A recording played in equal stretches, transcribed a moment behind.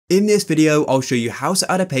In this video, I'll show you how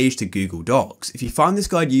to add a page to Google Docs. If you find this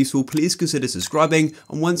guide useful, please consider subscribing,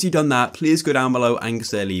 and once you've done that, please go down below and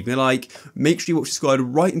consider leaving a like. Make sure you watch this guide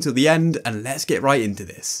right until the end, and let's get right into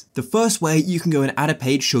this. The first way you can go and add a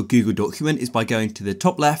page to your Google document is by going to the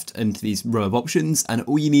top left and to these row of options, and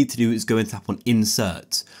all you need to do is go and tap on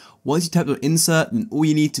Insert. Once you tap on Insert, then all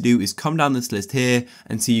you need to do is come down this list here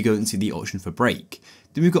until you go and see the option for break.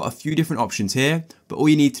 Then we've got a few different options here, but all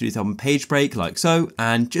you need to do is tap on page break like so,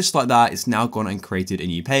 and just like that, it's now gone and created a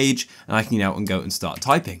new page, and I can now go and start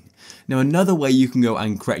typing. Now another way you can go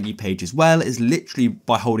and create a new page as well is literally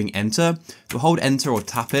by holding enter. So hold enter or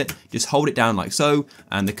tap it, just hold it down like so,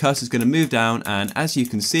 and the cursor is going to move down, and as you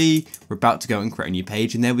can see, we're about to go and create a new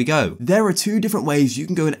page, and there we go. There are two different ways you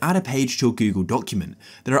can go and add a page to your Google document.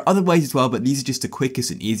 There are other ways as well, but these are just the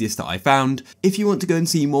quickest and easiest that I found. If you want to go and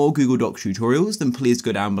see more Google Docs tutorials, then please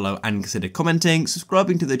go down below and consider commenting,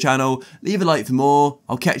 subscribing to the channel, leave a like for more.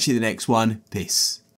 I'll catch you in the next one. Peace.